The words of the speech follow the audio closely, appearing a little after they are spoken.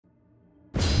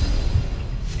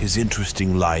His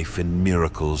interesting life and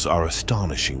miracles are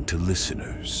astonishing to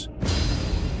listeners.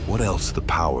 What else the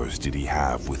powers did he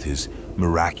have with his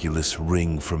miraculous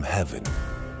ring from heaven?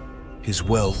 His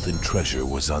wealth and treasure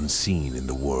was unseen in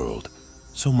the world,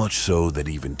 so much so that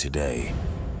even today,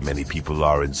 many people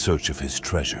are in search of his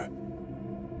treasure.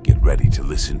 Get ready to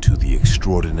listen to the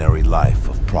extraordinary life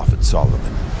of Prophet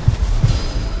Solomon.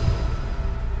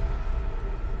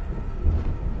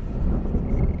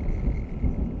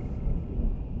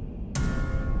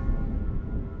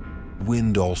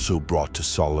 Wind also brought to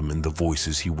Solomon the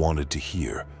voices he wanted to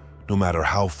hear, no matter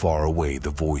how far away the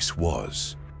voice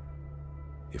was.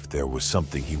 If there was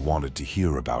something he wanted to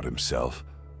hear about himself,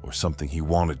 or something he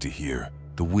wanted to hear,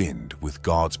 the wind, with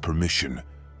God's permission,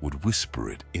 would whisper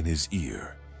it in his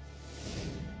ear.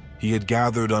 He had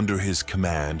gathered under his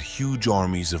command huge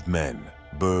armies of men,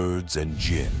 birds, and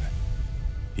jinn.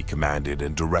 He commanded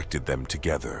and directed them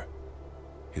together.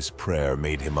 His prayer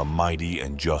made him a mighty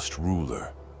and just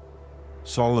ruler.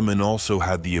 Solomon also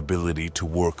had the ability to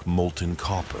work molten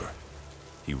copper.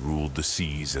 He ruled the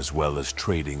seas as well as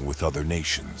trading with other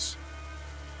nations.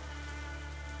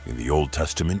 In the Old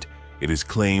Testament, it is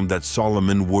claimed that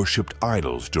Solomon worshipped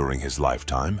idols during his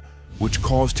lifetime, which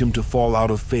caused him to fall out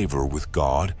of favor with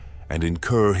God and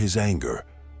incur his anger,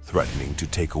 threatening to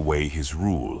take away his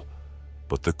rule.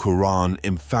 But the Quran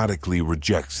emphatically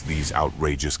rejects these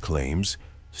outrageous claims,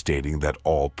 stating that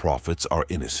all prophets are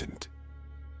innocent.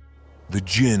 The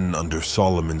jinn under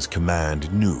Solomon's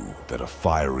command knew that a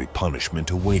fiery punishment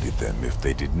awaited them if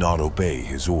they did not obey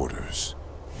his orders.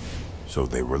 So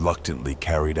they reluctantly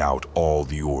carried out all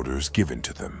the orders given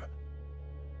to them.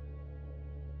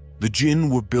 The jinn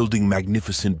were building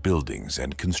magnificent buildings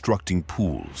and constructing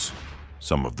pools.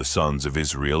 Some of the sons of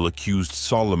Israel accused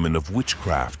Solomon of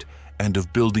witchcraft and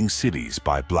of building cities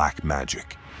by black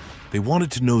magic. They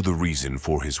wanted to know the reason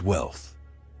for his wealth.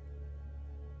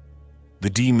 The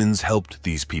demons helped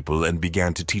these people and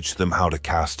began to teach them how to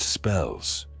cast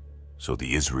spells. So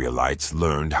the Israelites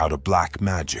learned how to black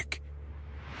magic.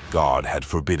 God had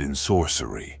forbidden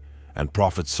sorcery, and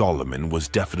Prophet Solomon was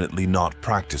definitely not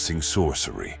practicing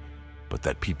sorcery, but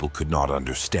that people could not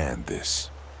understand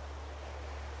this.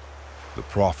 The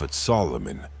Prophet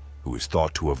Solomon, who is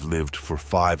thought to have lived for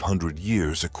 500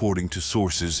 years according to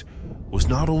sources, was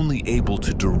not only able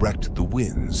to direct the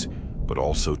winds, but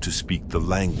also to speak the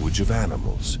language of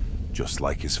animals, just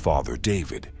like his father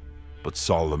David. But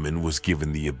Solomon was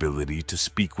given the ability to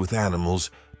speak with animals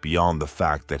beyond the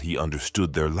fact that he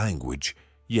understood their language.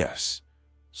 Yes,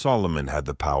 Solomon had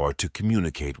the power to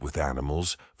communicate with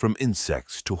animals, from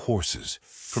insects to horses,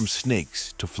 from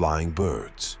snakes to flying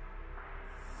birds.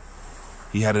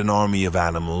 He had an army of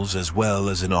animals as well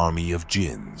as an army of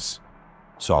jinns.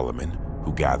 Solomon,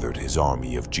 who gathered his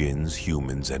army of jinns,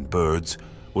 humans, and birds,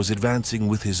 was advancing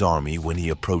with his army when he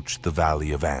approached the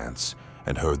Valley of Ants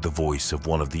and heard the voice of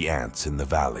one of the ants in the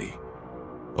valley.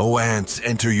 "O ants,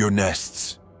 enter your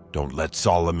nests. Don't let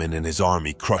Solomon and his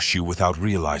army crush you without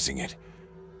realizing it.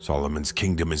 Solomon's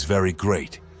kingdom is very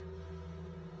great."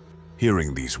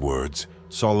 Hearing these words,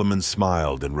 Solomon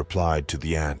smiled and replied to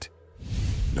the ant,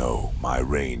 "No, my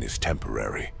reign is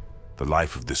temporary. The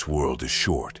life of this world is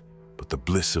short, but the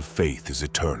bliss of faith is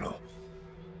eternal."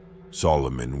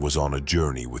 Solomon was on a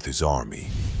journey with his army,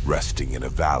 resting in a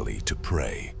valley to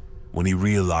pray, when he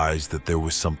realized that there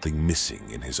was something missing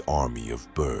in his army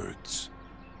of birds.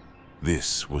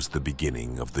 This was the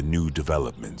beginning of the new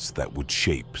developments that would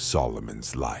shape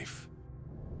Solomon's life.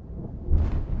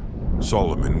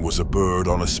 Solomon was a bird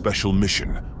on a special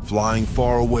mission, flying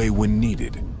far away when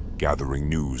needed, gathering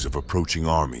news of approaching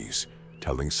armies,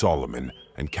 telling Solomon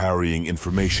and carrying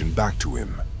information back to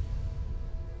him.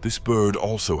 This bird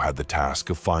also had the task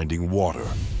of finding water.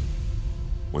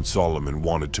 When Solomon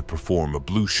wanted to perform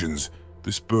ablutions,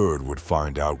 this bird would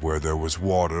find out where there was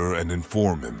water and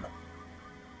inform him.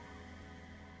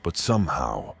 But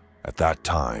somehow, at that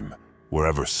time,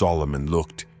 wherever Solomon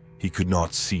looked, he could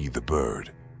not see the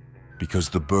bird, because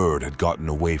the bird had gotten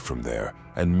away from there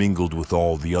and mingled with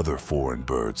all the other foreign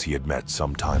birds he had met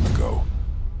some time ago.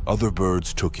 Other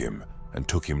birds took him and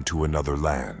took him to another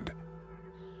land.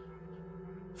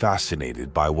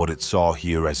 Fascinated by what it saw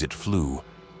here as it flew,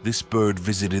 this bird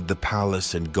visited the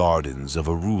palace and gardens of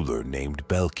a ruler named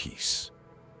Belkis.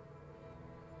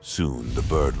 Soon the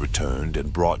bird returned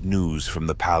and brought news from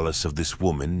the palace of this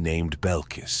woman named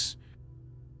Belkis.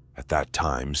 At that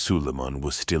time, Suleiman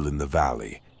was still in the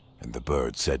valley, and the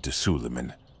bird said to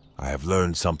Suleiman, "I have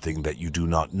learned something that you do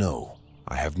not know.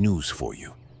 I have news for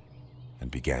you,"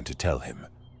 and began to tell him.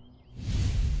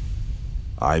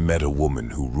 "I met a woman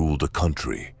who ruled a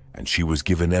country, and she was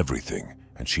given everything,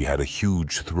 and she had a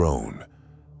huge throne.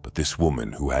 But this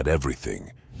woman who had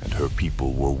everything, and her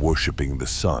people were worshipping the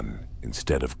sun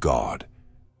instead of God.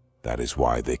 That is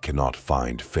why they cannot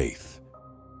find faith.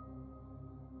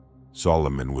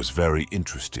 Solomon was very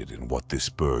interested in what this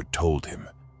bird told him.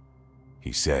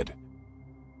 He said,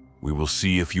 "We will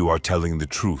see if you are telling the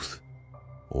truth,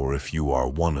 or if you are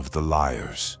one of the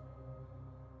liars."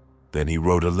 Then he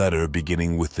wrote a letter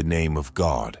beginning with the name of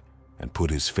God and put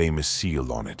his famous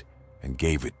seal on it and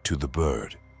gave it to the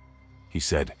bird. He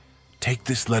said, "Take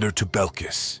this letter to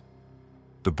Belkis."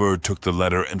 The bird took the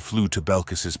letter and flew to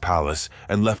Belkis's palace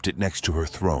and left it next to her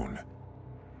throne.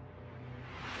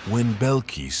 When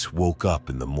Belkis woke up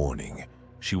in the morning,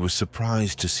 she was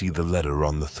surprised to see the letter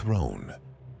on the throne.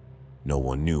 No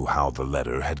one knew how the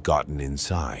letter had gotten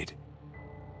inside.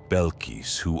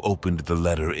 Belkis, who opened the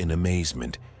letter in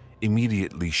amazement,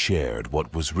 immediately shared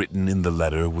what was written in the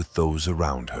letter with those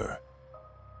around her.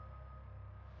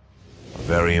 "A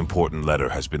very important letter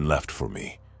has been left for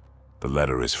me. The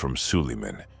letter is from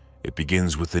Suleiman. It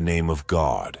begins with the name of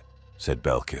God," said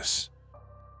Belkis.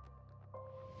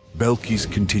 Belkis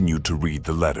continued to read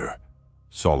the letter.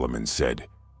 Solomon said,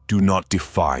 "Do not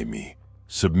defy me.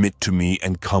 Submit to me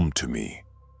and come to me."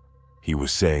 He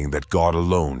was saying that God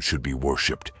alone should be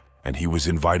worshipped, and he was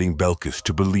inviting Belkis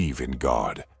to believe in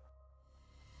God.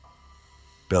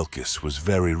 Belkis was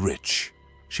very rich.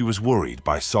 She was worried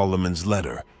by Solomon's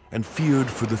letter and feared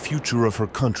for the future of her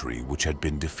country, which had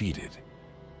been defeated.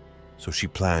 So she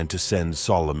planned to send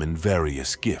Solomon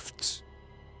various gifts.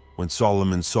 When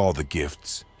Solomon saw the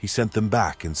gifts, he sent them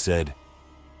back and said,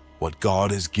 "What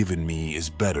God has given me is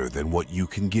better than what you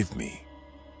can give me."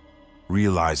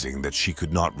 Realizing that she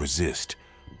could not resist,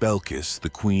 Belkis, the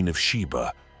queen of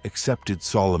Sheba, accepted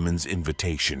Solomon's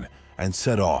invitation and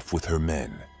set off with her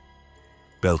men.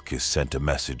 Belkis sent a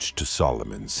message to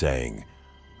Solomon saying,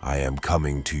 "I am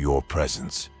coming to your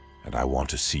presence, and I want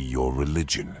to see your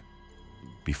religion."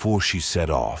 Before she set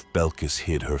off, Belkis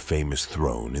hid her famous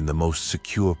throne in the most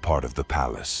secure part of the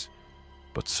palace.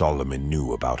 But Solomon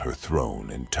knew about her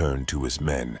throne and turned to his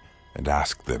men and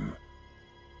asked them,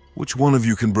 "Which one of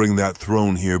you can bring that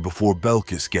throne here before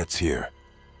Belkis gets here?"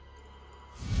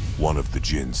 One of the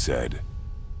jinn said,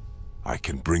 "I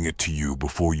can bring it to you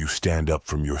before you stand up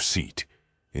from your seat.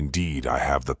 Indeed, I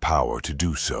have the power to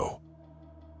do so."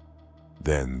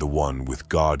 Then the one with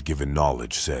God-given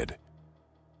knowledge said,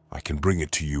 "I can bring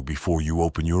it to you before you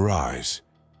open your eyes."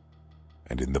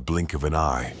 And in the blink of an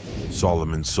eye,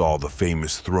 Solomon saw the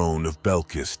famous throne of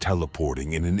Belkis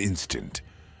teleporting in an instant,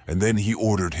 and then he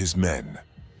ordered his men,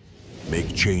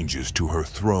 "Make changes to her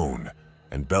throne,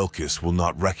 and Belkis will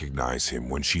not recognize him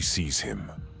when she sees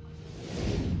him."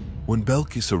 When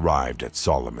Belkis arrived at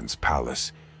Solomon's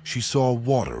palace, she saw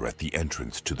water at the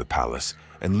entrance to the palace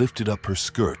and lifted up her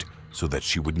skirt so that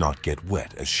she would not get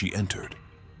wet as she entered.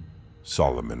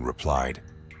 Solomon replied,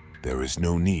 "There is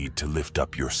no need to lift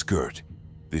up your skirt.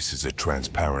 This is a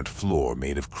transparent floor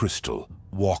made of crystal.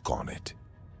 Walk on it."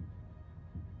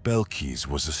 Belkis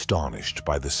was astonished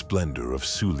by the splendor of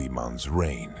Suleiman's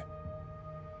reign.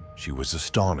 She was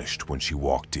astonished when she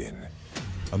walked in,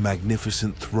 a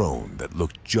magnificent throne that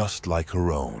looked just like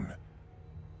her own.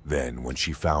 Then, when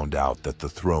she found out that the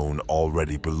throne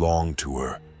already belonged to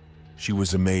her, she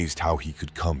was amazed how he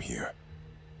could come here.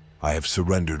 "I have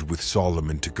surrendered with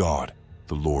Solomon to God,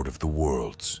 the Lord of the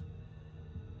worlds."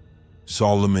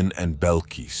 Solomon and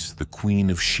Belkis, the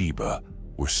queen of Sheba,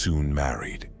 were soon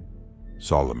married.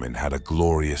 Solomon had a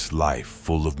glorious life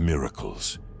full of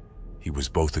miracles. He was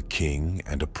both a king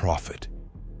and a prophet.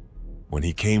 When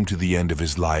he came to the end of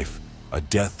his life, a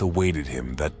death awaited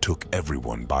him that took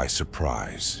everyone by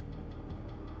surprise.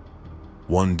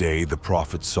 One day, the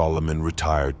prophet Solomon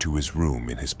retired to his room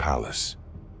in his palace.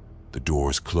 The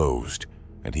doors closed,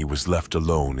 and he was left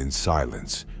alone in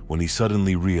silence when he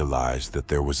suddenly realized that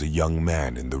there was a young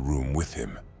man in the room with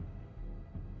him.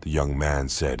 The young man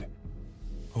said,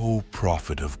 "O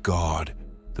prophet of God,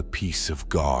 the peace of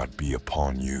God be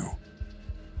upon you."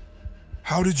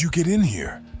 "How did you get in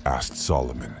here?" asked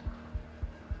Solomon.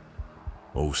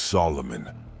 "O Solomon,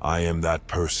 I am that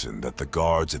person that the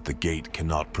guards at the gate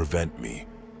cannot prevent me.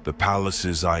 The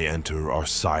palaces I enter are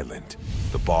silent.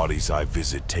 The bodies I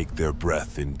visit take their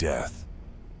breath in death."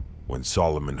 When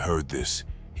Solomon heard this,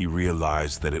 he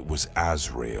realized that it was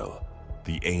Azrael,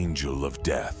 the angel of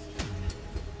death.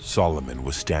 Solomon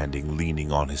was standing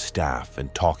leaning on his staff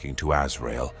and talking to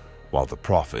Azrael, while the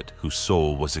prophet, whose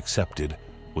soul was accepted,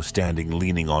 was standing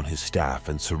leaning on his staff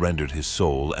and surrendered his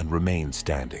soul and remained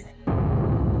standing.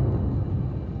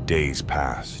 Days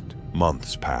passed,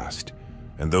 months passed,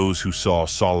 and those who saw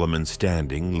Solomon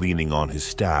standing leaning on his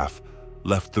staff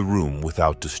left the room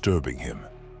without disturbing him.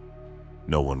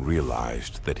 No one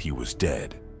realized that he was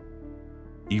dead.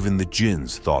 Even the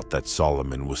jinns thought that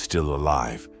Solomon was still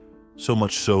alive, so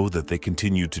much so that they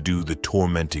continued to do the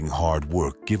tormenting hard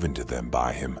work given to them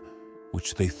by him,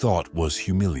 which they thought was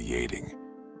humiliating.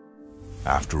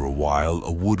 After a while,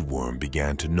 a woodworm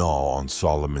began to gnaw on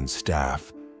Solomon's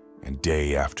staff, and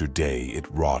day after day it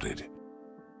rotted.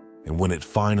 And when it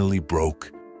finally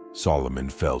broke, Solomon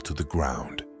fell to the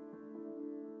ground.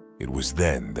 It was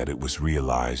then that it was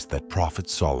realized that Prophet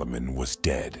Solomon was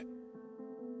dead.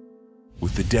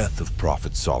 With the death of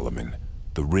Prophet Solomon,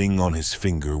 the ring on his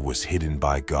finger was hidden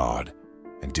by God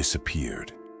and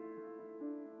disappeared.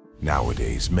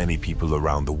 Nowadays, many people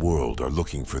around the world are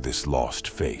looking for this lost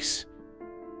face.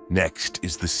 Next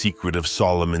is the secret of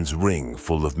Solomon's ring,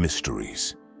 full of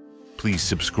mysteries. Please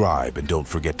subscribe and don't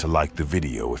forget to like the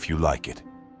video if you like it.